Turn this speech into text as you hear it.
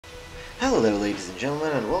Hello ladies and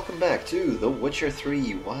gentlemen, and welcome back to The Witcher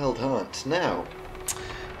 3 Wild Hunt. Now,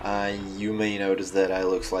 you may notice that I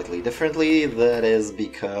look slightly differently. That is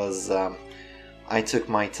because I took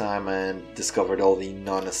my time and discovered all the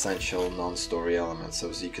non-essential, non-story elements. So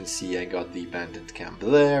as you can see, I got the bandit camp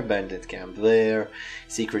there,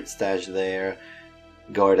 secret stash there,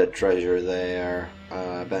 guarded treasure there,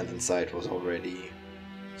 abandoned site was already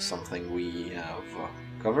something we have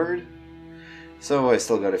covered. So I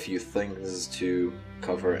still got a few things to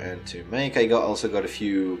cover and to make. I also got a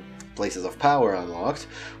few places of power unlocked,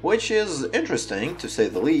 which is interesting to say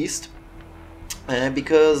the least,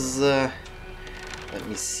 because let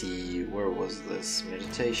me see, where was this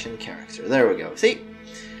meditation character? There we go. See,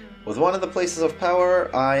 with one of the places of power,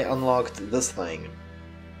 I unlocked this thing,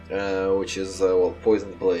 which is well,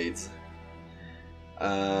 poisoned blades.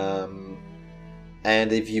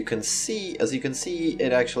 And as you can see,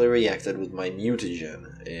 it actually reacted with my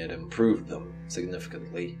mutagen. It improved them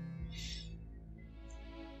significantly.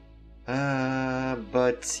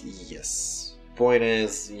 But yes. Point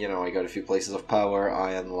is, you know, I got a few places of power.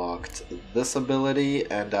 I unlocked this ability,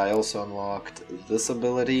 and I also unlocked this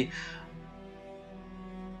ability.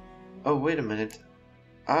 Oh, wait a minute.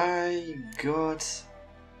 I got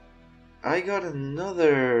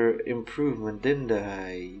another improvement, didn't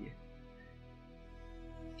I?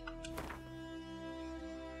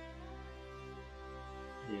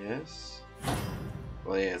 Yes.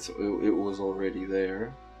 Well, yeah, it was already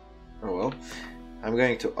there. Oh well. I'm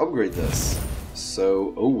going to upgrade this.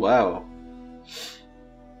 So, oh wow.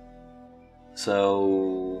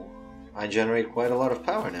 So, I generate quite a lot of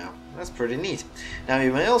power now. That's pretty neat. Now,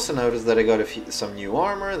 you may also notice that I got some new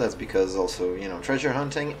armor. That's because also, you know, treasure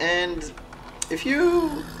hunting. And if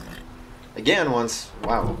you... Again,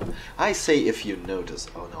 wow. I say if you notice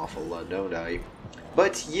an awful lot, don't I?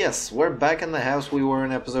 But yes, we're back in the house we were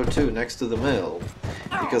in episode 2, next to the mill.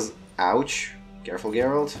 Because, ouch, careful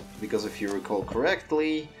Geralt, because if you recall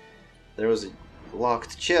correctly, there was a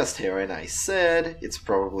locked chest here and I said it's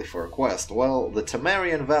probably for a quest. Well, the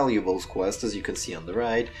Temerian Valuables quest, as you can see on the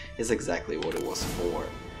right, is exactly what it was for.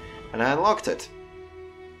 And I unlocked it.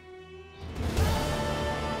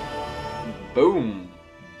 Boom!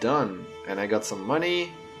 Done. And I got some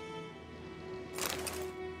money.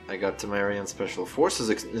 I got Temerian Special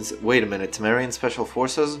Forces. Wait a minute, Temerian Special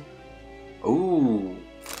Forces? Ooh,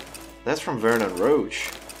 that's from Vernon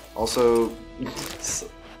Roach. Also,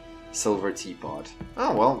 silver teapot.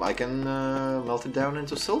 Oh well, I can melt it down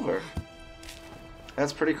into silver.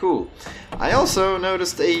 That's pretty cool. I also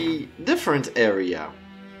noticed a different area,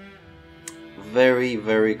 very,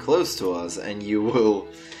 very close to us, and you will.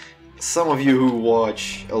 Some of you who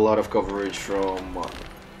watch a lot of coverage from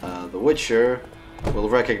The Witcher will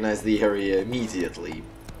recognize the area immediately.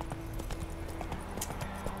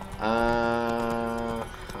 Now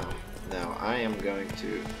I am going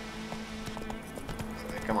to...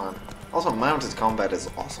 Come on. Also, mounted combat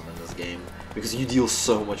is awesome in this game, because you deal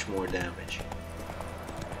so much more damage.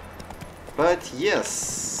 But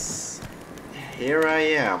yes, here I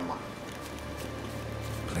am.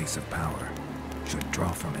 Place of power. Should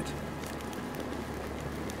draw from it.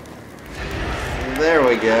 There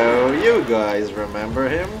we go. You guys remember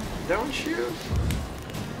him, don't you?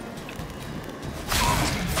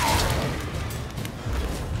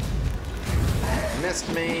 Missed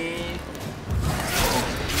me.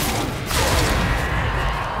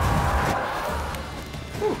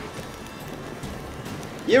 Whew.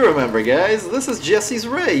 You remember, guys, this is Jesse's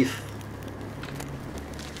Wraith.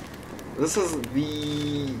 This is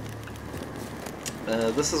the...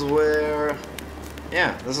 this is where...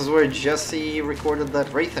 Yeah, this is where Jesse recorded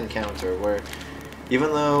that Wraith encounter, where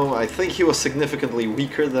even though I think he was significantly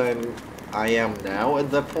weaker than I am now at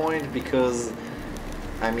that point, because,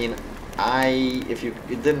 I mean, if you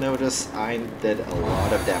didn't notice, I did a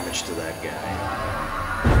lot of damage to that guy.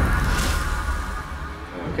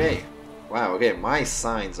 Okay, wow, okay, my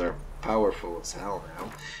signs are powerful as hell now,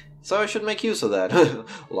 so I should make use of that.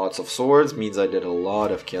 Lots of swords means I did a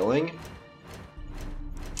lot of killing.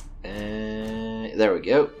 And there we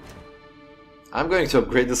go. I'm going to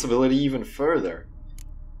upgrade this ability even further.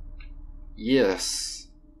 Yes.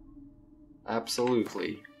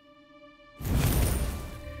 Absolutely.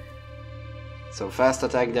 So fast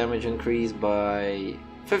attack damage increased by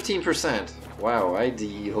 15%. Wow, I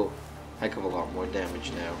deal a heck of a lot more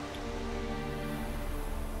damage now.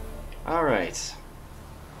 Alright.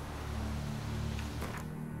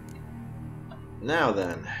 Now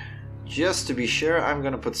then. Just to be sure, I'm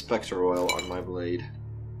gonna put Spectre Oil on my blade.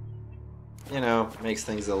 You know, makes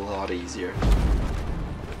things a lot easier.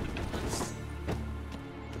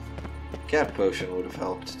 cat potion would have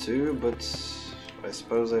helped too, but I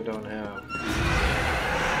suppose I don't have.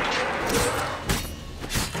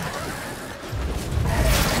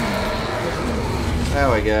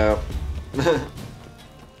 There we go.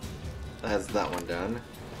 That's that one done.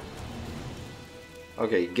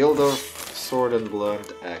 Okay, Gildorf sword and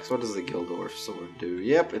blunt axe. What does the Gildorf sword do?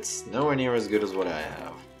 Yep, it's nowhere near as good as what I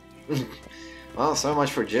have. Well, so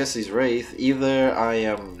much for Jesse's Wraith. Either I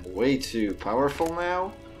am way too powerful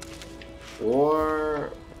now,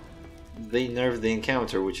 or they nerfed the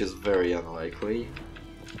encounter, which is very unlikely.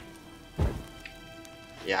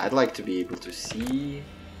 Yeah, I'd like to be able to see.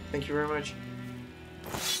 Thank you very much.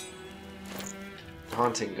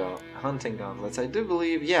 Hunting gauntlets. I do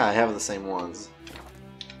believe, yeah, I have the same ones.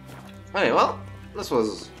 Okay, well, this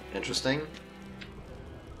was interesting,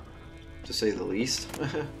 to say the least.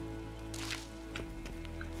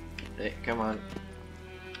 Hey, come on.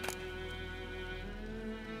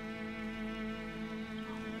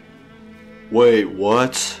 Wait,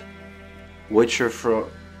 what? Letter from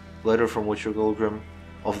Witcher Goldgrim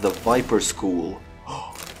of the Viper School.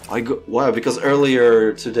 Wow, because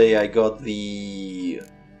earlier today I got the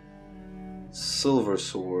silver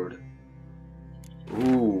sword.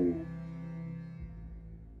 Ooh.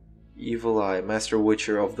 Evil Eye, Master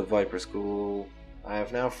Witcher of the Viper School. I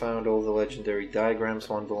have now found all the legendary diagrams,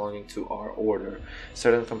 one belonging to our order.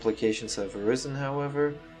 Certain complications have arisen,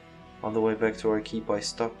 however. On the way back to our keep, I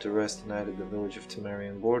stopped to rest and at the village of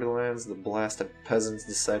Temerian Borderlands. The blasted peasants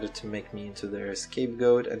decided to make me into their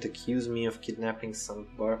scapegoat and accuse me of kidnapping some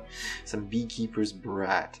beekeeper's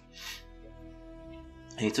brat.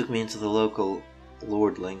 He took me into the local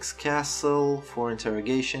Lord Link's castle for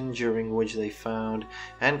interrogation, during which they found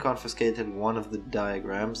and confiscated one of the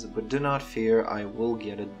diagrams, but do not fear, I will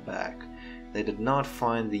get it back. They did not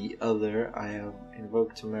find the other. I have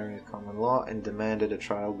invoked Temerian common law and demanded a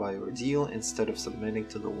trial by ordeal instead of submitting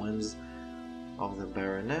to the whims of the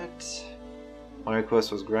baronet. My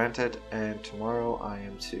request was granted, and tomorrow I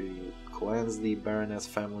am to cleanse the baronet's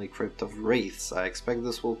family crypt of wraiths. I expect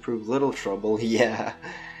this will prove little trouble. Yeah.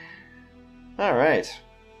 Alright.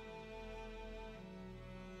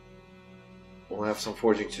 We'll have some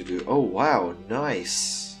forging to do. Oh wow,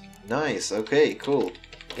 nice. Nice, okay, cool.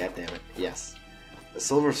 God damn it, yes. The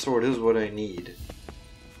silver sword is what I need.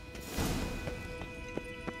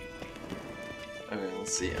 Okay,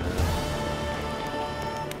 let's see.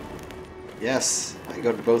 Yes, I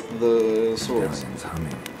got both of the swords.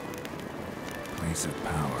 Humming. Place of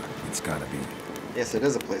power, it's gotta be. Yes, it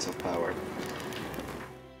is a place of power.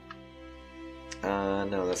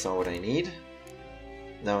 No, that's not what I need.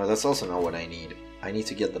 No, that's also not what I need. I need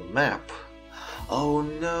to get the map. Oh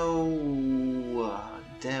no!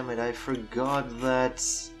 Damn it, I forgot that...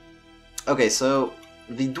 Okay, so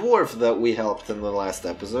the dwarf that we helped in the last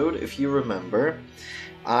episode, if you remember,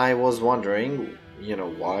 I was wondering, you know,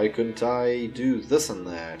 why couldn't I do this and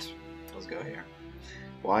that? Let's go here.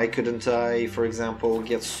 Why couldn't I, for example,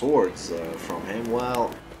 get swords from him?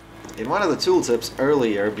 Well, in one of the tooltips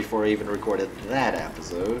earlier, before I even recorded that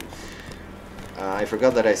episode, I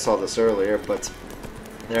forgot that I saw this earlier, but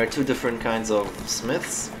there are two different kinds of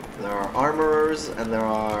smiths. There are armorers and there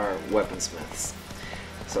are weaponsmiths.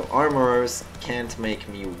 So armorers can't make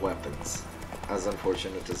me weapons, as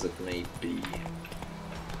unfortunate as it may be.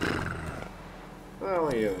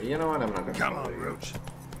 Well, you know what, I'm not gonna Come on, Roach.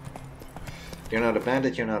 You're not a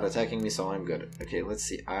bandit, you're not attacking me, so I'm good. Okay, let's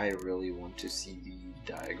see, I really want to see the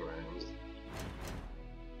diagrams.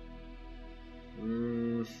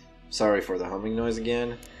 Sorry for the humming noise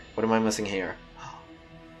again. What am I missing here?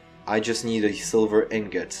 I just need a silver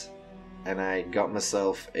ingot, and I got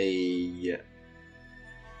myself a...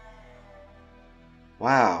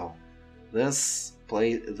 Wow, this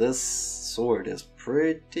sword is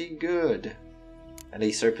pretty good, and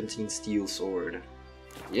a serpentine steel sword.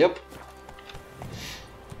 Yep.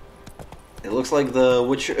 It looks like the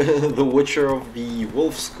Witcher, the Witcher of the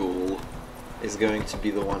Wolf School is going to be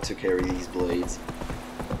the one to carry these blades,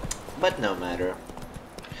 but no matter.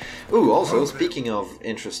 Ooh, also, speaking of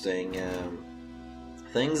interesting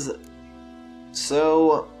things,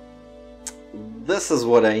 so this is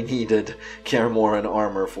what I needed Karamorran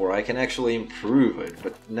armor for. I can actually improve it,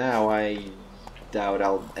 but now I doubt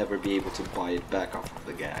I'll ever be able to buy it back off of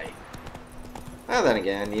the guy. And then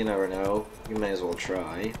again, you never know. You may as well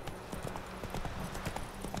try.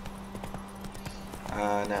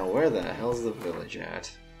 Now, where the hell's the village at?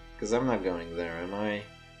 Because I'm not going there, am I?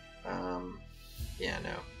 Yeah,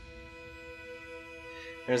 no.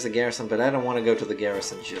 There's the garrison, but I don't want to go to the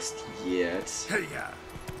garrison just yet. Hey, yeah.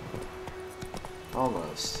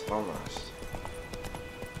 Almost, almost.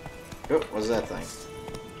 Oh, what's that thing?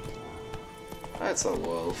 That's a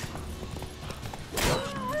wolf.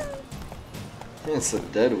 It's a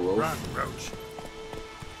dead wolf. Run, Roach.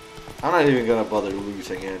 I'm not even gonna bother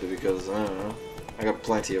looting it because, I don't know, I got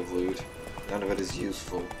plenty of loot. None of it is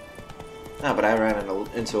useful. No, but I ran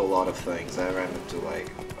into a lot of things. I ran into,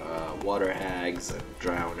 like, water hags and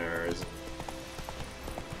drowners.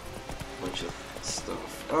 A bunch of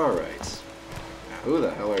stuff. Alright. Now, who the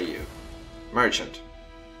hell are you? Merchant.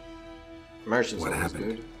 Merchant's What always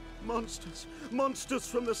happened? good. Monsters! Monsters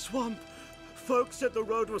from the swamp! Folks said the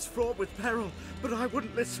road was fraught with peril, but I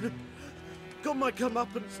wouldn't listen. Got my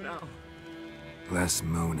comeuppance now. Less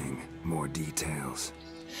moaning, more details.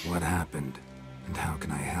 What happened, and how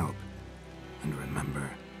can I help? And remember,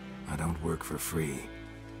 I don't work for free.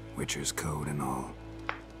 Witcher's code and all.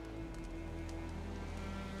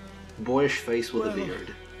 Boyish face with a Well,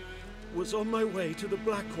 beard. Was on my way to the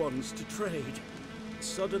Black Ones to trade.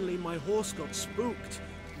 Suddenly my horse got spooked,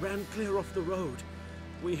 ran clear off the road.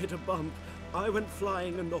 We hit a bump, I went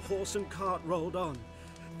flying and the horse and cart rolled on.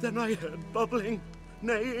 Then I heard bubbling,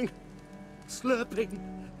 neighing, slurping.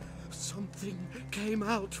 Something came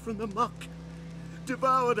out from the muck,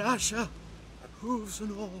 devoured Asher, hooves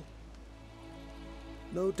and all.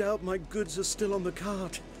 No doubt my goods are still on the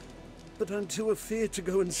cart, but I'm too afeard to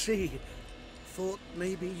go and see. Thought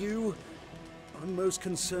maybe you. I'm most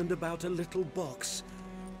concerned about a little box.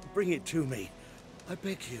 Bring it to me, I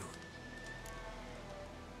beg you.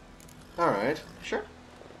 Alright, sure.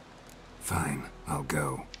 Fine, I'll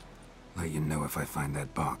go. Let you know if I find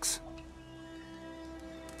that box.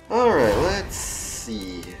 Alright, let's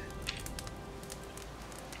see.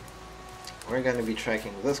 We're gonna be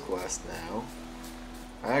tracking this quest now.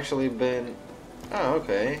 I actually been... Oh,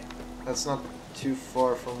 okay. That's not too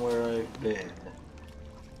far from where I've been.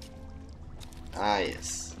 Ah,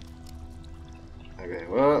 yes. Okay,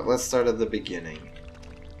 well, let's start at the beginning.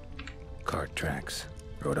 Cart tracks.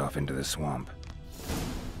 Rode off into the swamp.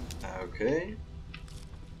 Okay.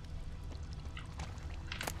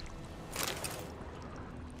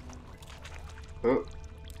 Oh.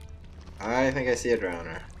 I think I see a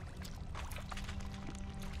drowner.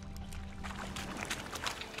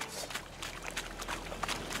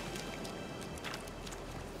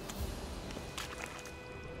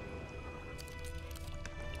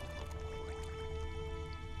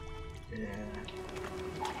 Yeah.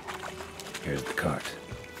 Here's the cart.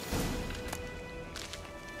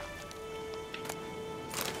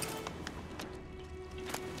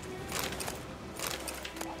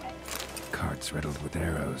 Cart's riddled with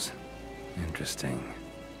arrows. Interesting.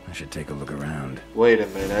 I should take a look around. Wait a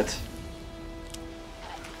minute.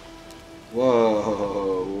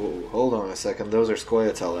 Whoa, hold on a second. Those are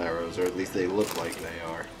squayatel arrows, or at least they look like they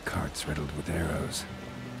are. Cart's riddled with arrows.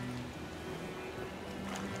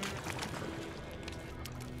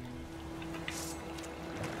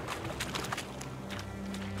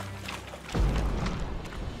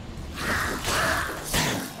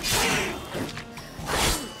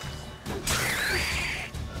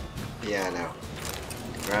 Yeah, I know.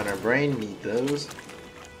 Drowner brain, need those.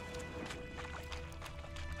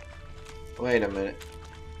 Wait a minute.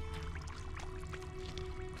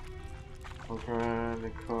 Look around the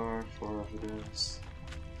car for evidence.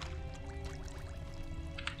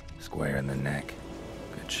 Square in the neck.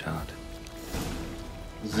 Good shot.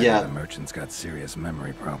 Yeah. Either the merchant's got serious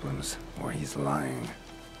memory problems, or he's lying.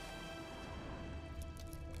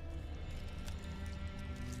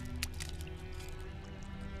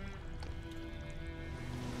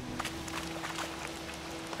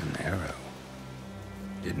 An arrow.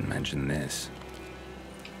 Didn't mention this.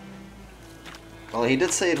 Well, he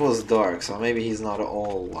did say it was dark, so maybe he's not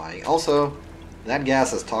all lying. Also, that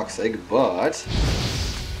gas is toxic, but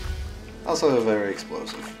also very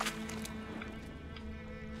explosive.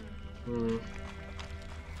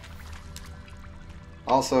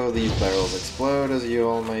 Also, these barrels explode, as you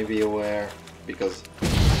all may be aware, because...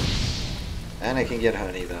 And I can get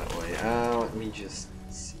honey that way. Let me just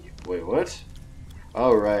see. Wait, what?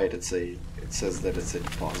 Oh, right, it says that it's a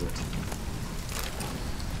deposit.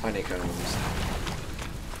 Honeycombs.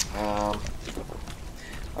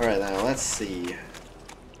 Alright, now let's see.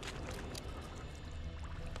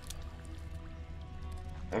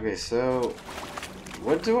 Okay, so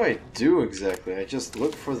what do I do exactly? I just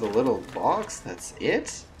look for the little box, that's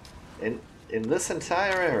it? In this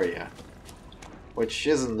entire area. Which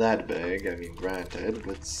isn't that big, I mean granted,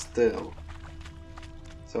 but still.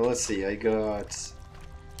 So let's see, I got...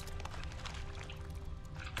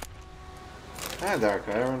 dark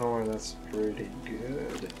iron ore, that's pretty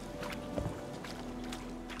good.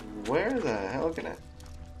 Where the hell can I...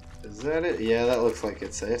 Is that it? Yeah, that looks like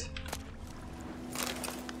it's it.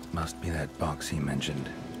 Must be that box he mentioned.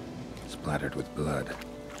 Splattered with blood.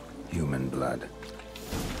 Human blood.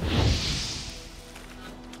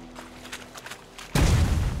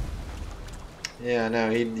 Yeah,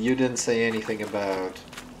 no, you didn't say anything about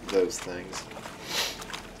those things.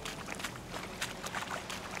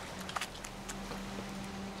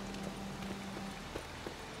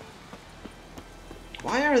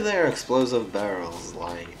 Why are there explosive barrels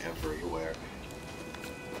lying everywhere?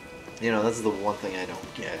 You know, that's the one thing I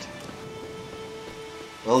don't get.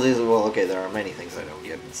 Well, okay, there are many things I don't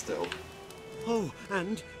get, but still. Oh,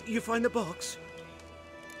 and you find the box?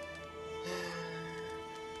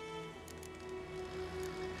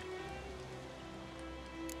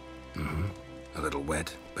 A little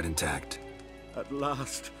wet, but intact. At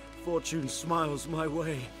last, fortune smiles my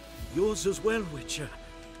way. Yours as well, Witcher.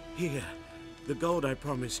 Here, the gold I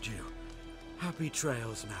promised you. Happy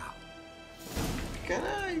trails now. Can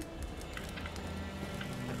I?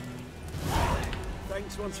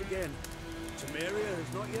 Thanks once again. Temeria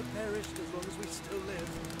has not yet perished as long as we still live.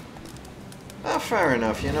 Ah, fair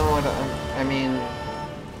enough. You know what? I mean,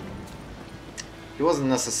 he wasn't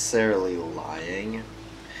necessarily lying.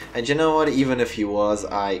 And you know what? Even if he was,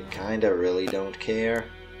 I kinda really don't care.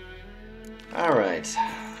 Alright.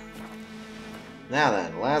 Now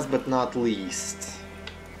then, last but not least.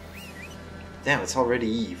 Damn, it's already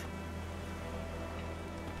Eve.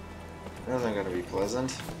 That isn't gonna be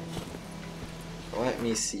pleasant. Let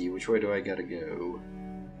me see, which way do I gotta go?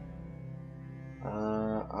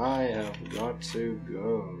 I have got to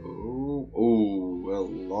go... Ooh, a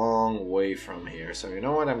long way from here. So you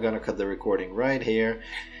know what? I'm gonna cut the recording right here.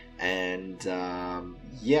 And,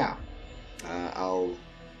 yeah. I'll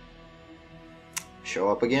show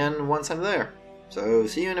up again once I'm there. So,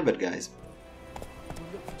 see you in a bit, guys.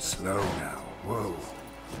 Slow now. Whoa.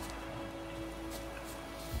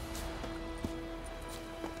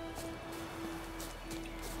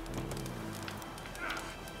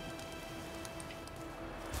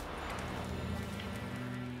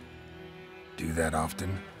 Do that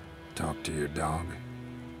often? Talk to your dog?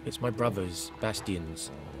 It's my brother's,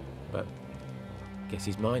 Bastien's, but guess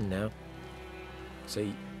he's mine now.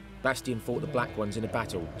 See, Bastien fought the Black Ones in a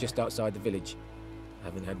battle just outside the village.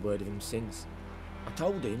 Haven't had word of him since. I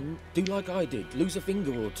told him, do like I did, lose a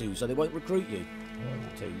finger or two so they won't recruit you.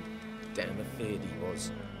 Too damn afeard he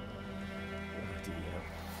was. Bloody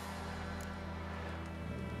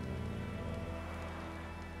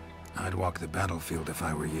hell. I'd walk the battlefield if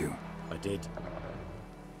I were you. I did.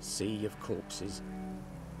 Sea of corpses.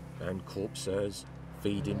 And corpsers,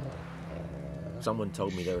 feeding. Someone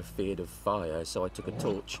told me they were feared of fire, so I took a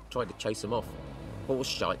torch, tried to chase them off. Horse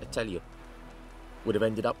shite, I tell you. Would have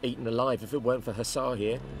ended up eaten alive if it weren't for Hussar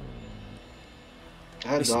here.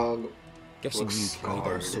 That Listen, dog guessing you looks carry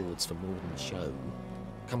scarred. those swords for more than show.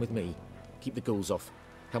 Come with me. Keep the ghouls off.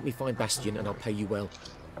 Help me find Bastien and I'll pay you well.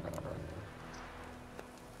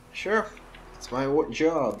 Sure. It's my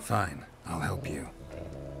job. Fine, I'll help you.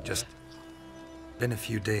 Just... been a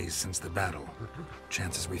few days since the battle.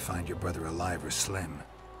 Chances we find your brother alive are slim.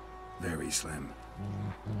 Very slim.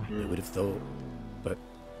 I would have thought. But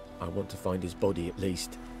I want to find his body at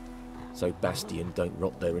least. So Bastien don't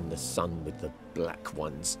rot there in the sun with the Black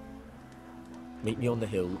Ones. Meet me on the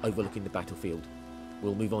hill overlooking the battlefield.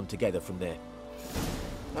 We'll move on together from there.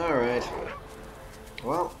 Alright.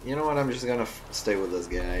 Well, you know what? I'm just gonna stay with this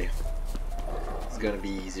guy. It's gonna be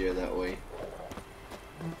easier that way.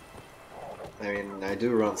 I mean, I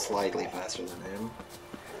do run slightly faster than him.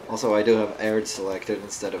 Also, I do have Aird selected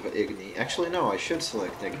instead of Igni. Actually, no, I should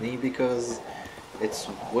select Igni because it's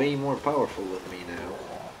way more powerful with me now.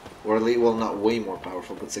 Or at least, well, not way more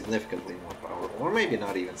powerful, but significantly more powerful. Or maybe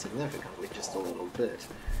not even significantly, just a little bit.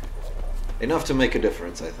 Enough to make a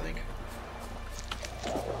difference, I think.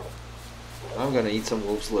 I'm gonna eat some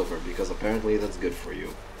wolf's liver, because apparently that's good for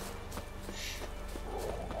you.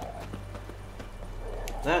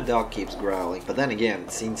 That dog keeps growling, but then again,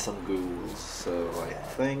 it's seen some ghouls, so I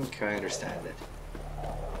think I understand it.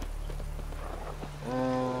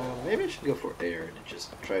 Maybe I should go for air and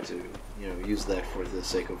just try to, you know, use that for the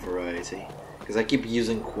sake of variety. Because I keep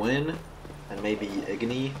using Quinn, and maybe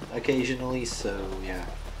Igni occasionally, so yeah.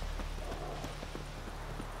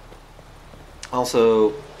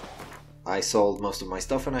 Also, I sold most of my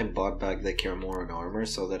stuff and I bought back the Kermoran armor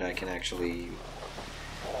so that I can actually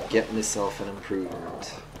get myself an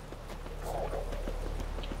improvement.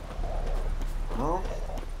 Well,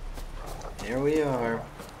 here we are.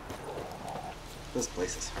 This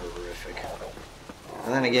place is horrific.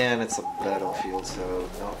 And then again, it's a battlefield, so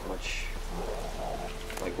not much...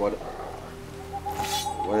 Like, what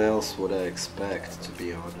else would I expect, to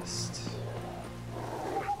be honest?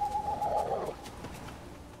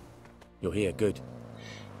 You're here, good.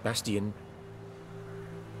 Bastien...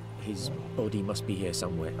 His body must be here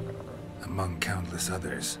somewhere. Among countless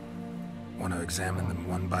others. Want to examine them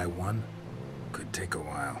one by one? Could take a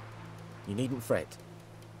while. You needn't fret.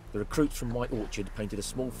 The recruits from White Orchard painted a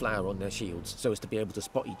small flower on their shields so as to be able to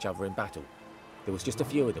spot each other in battle. There was just a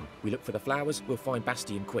few of them. We look for the flowers, we'll find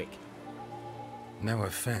Bastien quick. No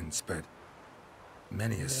offense, but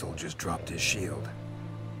many a soldier's dropped his shield.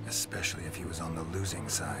 Especially if he was on the losing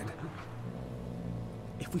side.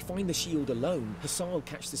 If we find the shield alone, Hussar will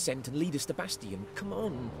catch the scent and lead us to Bastien. Come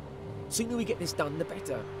on. Sooner we get this done, the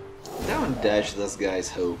better. Don't dash this guy's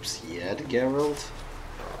hopes yet, Geralt.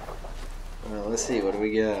 Well, let's see, what do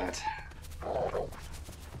we got?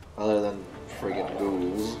 Other than friggin'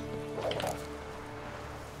 ghouls.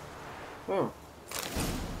 Oh.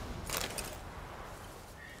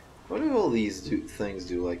 What do all these things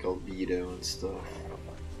do, like albedo and stuff?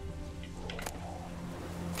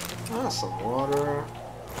 Ah, some water.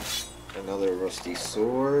 Another rusty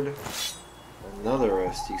sword. Another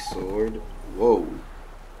rusty sword. Whoa.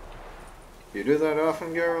 You do that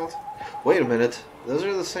often, Geralt? Wait a minute. Those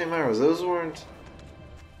are the same arrows. Those weren't...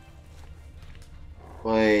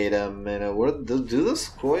 Wait a minute. What, do the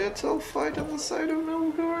Scoia'tael fight on the side of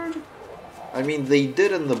Nilfgaard? I mean, they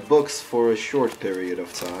did in the books for a short period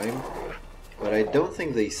of time. But I don't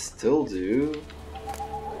think they still do.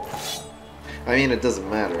 I mean, it doesn't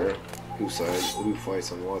matter who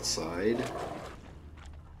fights on what side.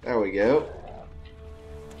 There we go.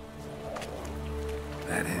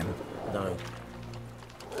 That him? No.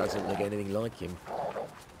 Doesn't look anything like him.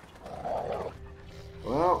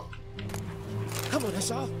 Well... Come on,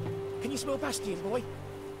 Hussar! Can you smell Bastien, boy?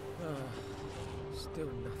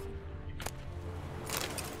 Still nothing.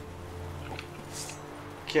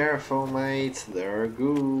 Careful, mate. There are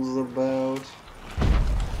ghouls about.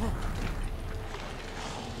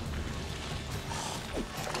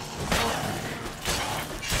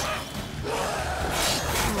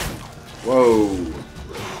 Whoa.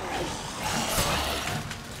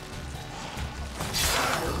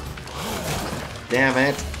 Damn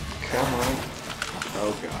it. Come on.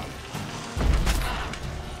 Oh god.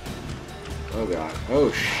 Oh god.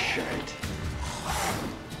 Oh shit.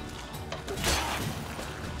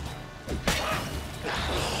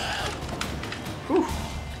 Whew.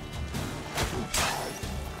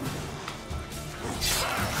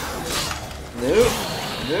 Nope.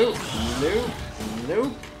 Nope. Nope.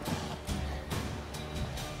 Nope.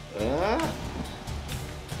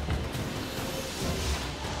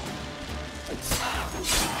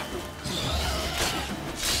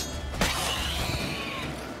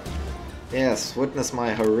 Yes, witness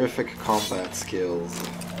my horrific combat skills.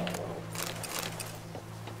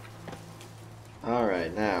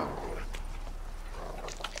 Alright, now.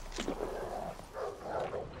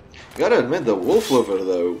 Gotta admit, the wolf liver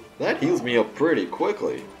though, that heals me up pretty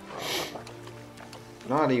quickly.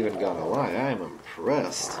 Not even gonna lie, I am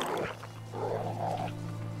impressed.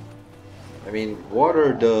 I mean,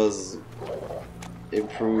 water does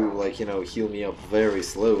improve, like, you know, heal me up very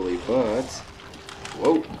slowly, but...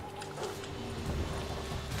 Whoa!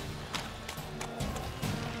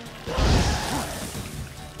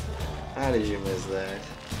 How did you miss that?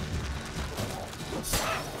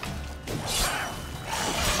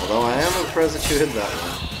 Although I am impressed that you hit that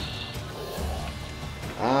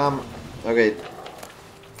one. Okay.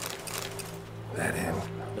 That him?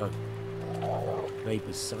 No.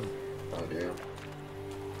 Neighbour's son. Oh dear.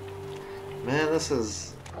 Man, this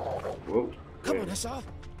is... Whoa. Come on, Hussar!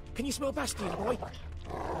 Can you smell Bastien, boy?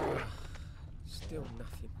 Still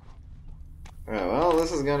nothing. Alright, well,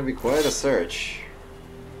 this is gonna be quite a search.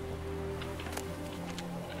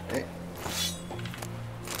 Hey.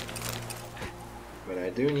 But I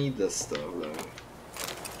do need this stuff, though.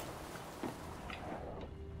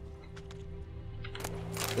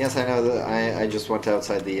 Yes, I know that I just went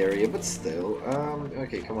outside the area, but still.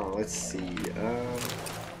 Okay, come on, let's see.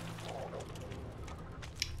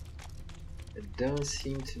 There don't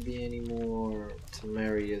seem to be any more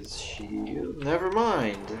Temeria's shield. Never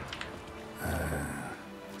mind.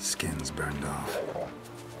 Skin's burned off.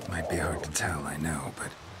 Might be hard to tell, I know,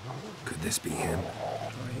 but could this be him?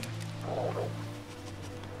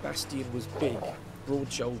 Bastien was big,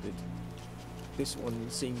 broad-shouldered. This one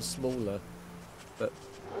seems smaller, but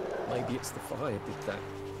maybe it's the fire did that.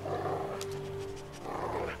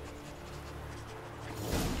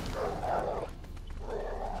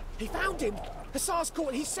 He found him! Hussar's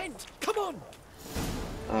caught his scent! Come on!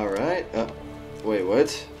 Alright, wait,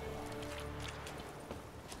 what?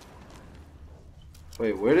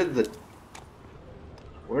 Wait, where did the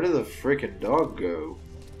frickin' dog go?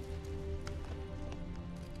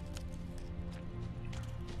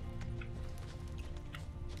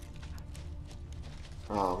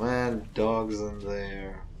 Oh man, dogs in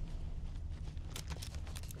there.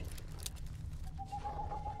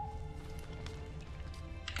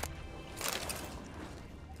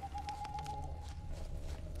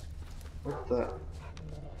 What the?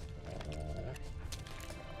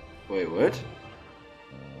 Wait, what?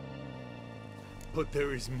 But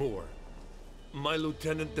there is more. My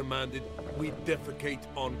lieutenant demanded we defecate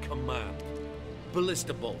on command.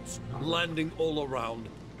 Ballista bolts, landing all around,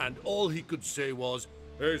 and all he could say was,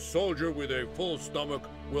 "A soldier with a full stomach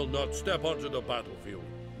will not step onto the battlefield."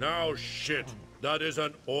 Now shit, that is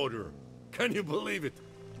an order. Can you believe it?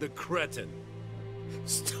 The cretin.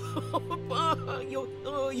 Stop!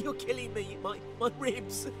 You're killing me. My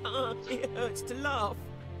ribs. It hurts to laugh.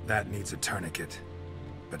 That needs a tourniquet.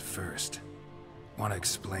 But first, want to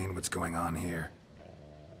explain what's going on here?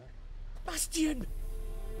 Bastien!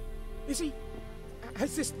 Is he...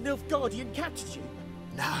 Has this Nilfgaardian captured you?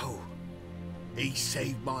 No. He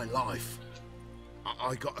saved my life.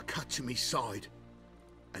 I got a cut to my side,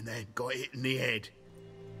 and then got hit in the head.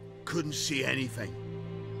 Couldn't see anything.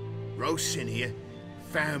 Rosin here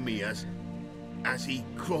found me as he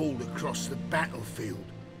crawled across the battlefield.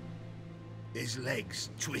 His legs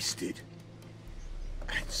twisted.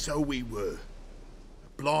 And so we were.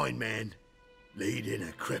 A blind man leading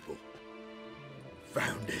a cripple.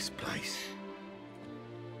 Found this place.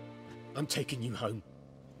 I'm taking you home.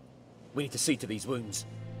 We need to see to these wounds.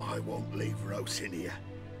 I won't leave Rosin here.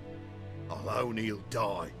 Alone he'll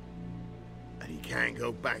die. And he can't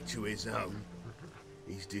go back to his own.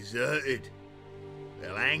 He's deserted.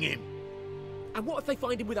 They'll hang him. And what if they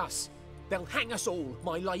find him with us? They'll hang us all,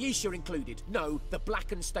 my Laisha included. No, the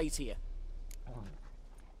Blackened stays here.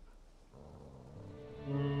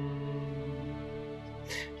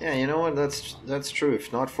 Yeah, you know what? That's true.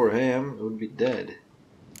 If not for him, it would be dead.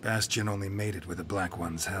 Bastien only made it with the Black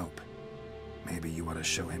One's help. Maybe you ought to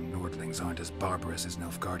show him Nordlings aren't as barbarous as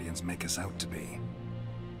Nilfgaardians make us out to be.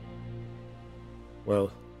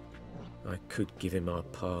 Well, I could give him our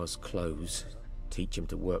pa's clothes, teach him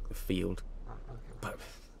to work the field. But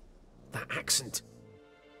that accent...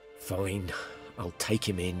 Fine, I'll take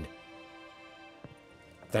him in.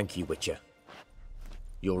 Thank you, Witcher.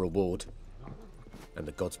 Your reward. And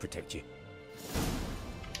the gods protect you.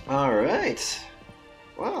 Alright.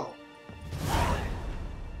 Well.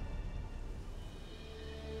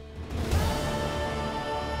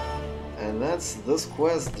 And that's this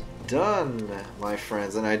quest done, my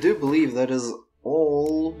friends. And I do believe that is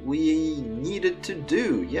all we needed to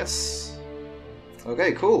do. Yes.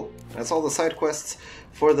 Okay, cool. That's all the side quests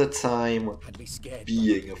for the time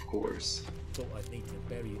being, of course. Thought I'd need to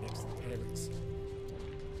bury you next to the parents.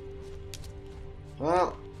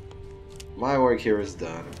 Well, my work here is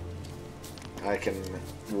done. I can...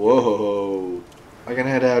 Whoa! I can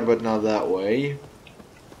head out, but not that way.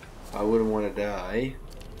 I wouldn't want to die.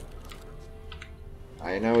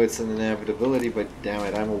 I know it's an inevitability, but damn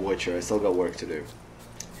it, I'm a Witcher. I still got work to do.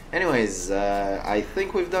 Anyways, I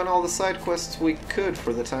think we've done all the side quests we could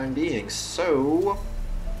for the time being. So,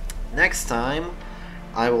 next time,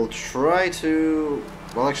 I will try to...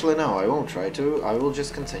 Well, actually, no, I won't try to. I will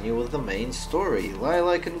just continue with the main story.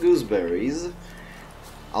 Lilac and Gooseberries.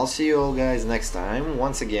 I'll see you all guys next time.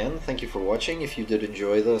 Once again, thank you for watching. If you did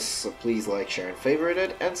enjoy this, please like, share, and favorite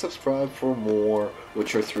it, and subscribe for more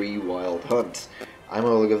Witcher 3 Wild Hunt. I'm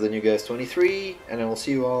Oleg of the New Guys 23, and I will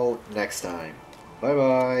see you all next time. Bye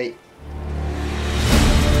bye!